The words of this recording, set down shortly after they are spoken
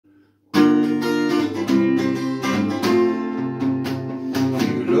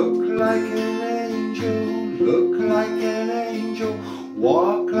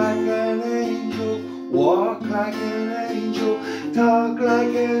like an angel, talk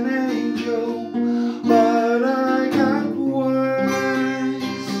like an angel, but I got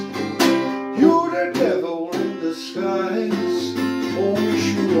wings. You're the devil in disguise. Oh, yes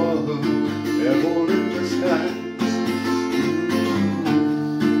you are, devil in disguise.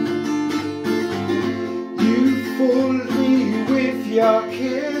 You fooled me with your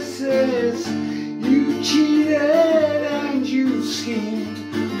kisses, you cheated and you schemed,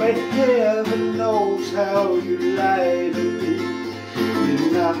 but heaven knows how you lied to me.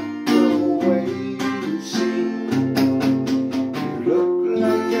 You're not the way you seem. You look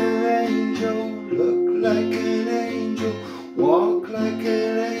like an angel, look like an angel, walk like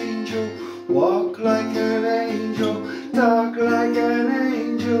an angel, walk like an angel, talk like an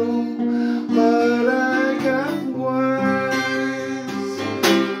angel, but I got words.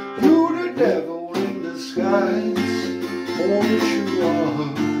 You're the devil in disguise. Oh, yes you are,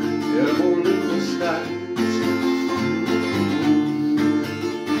 devil in disguise.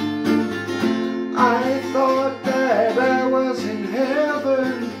 I thought that I was in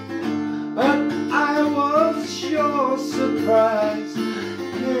heaven, but I was sure surprised.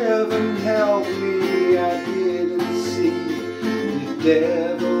 Heaven help me, I didn't see the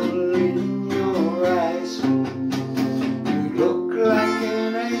devil in your eyes. You look like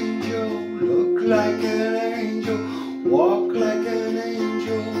an angel, look like an angel, walk like an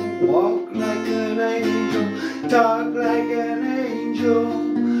angel, walk like an angel, talk like an angel,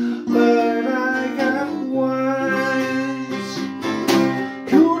 but I got wings.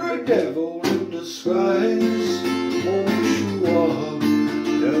 You're the devil in disguise. Oh, yes you are,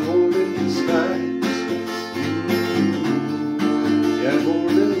 devil in disguise. Devil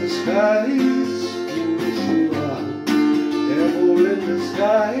in disguise. Oh, yes you are, devil in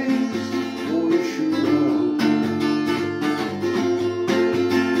disguise. Oh, yes you are.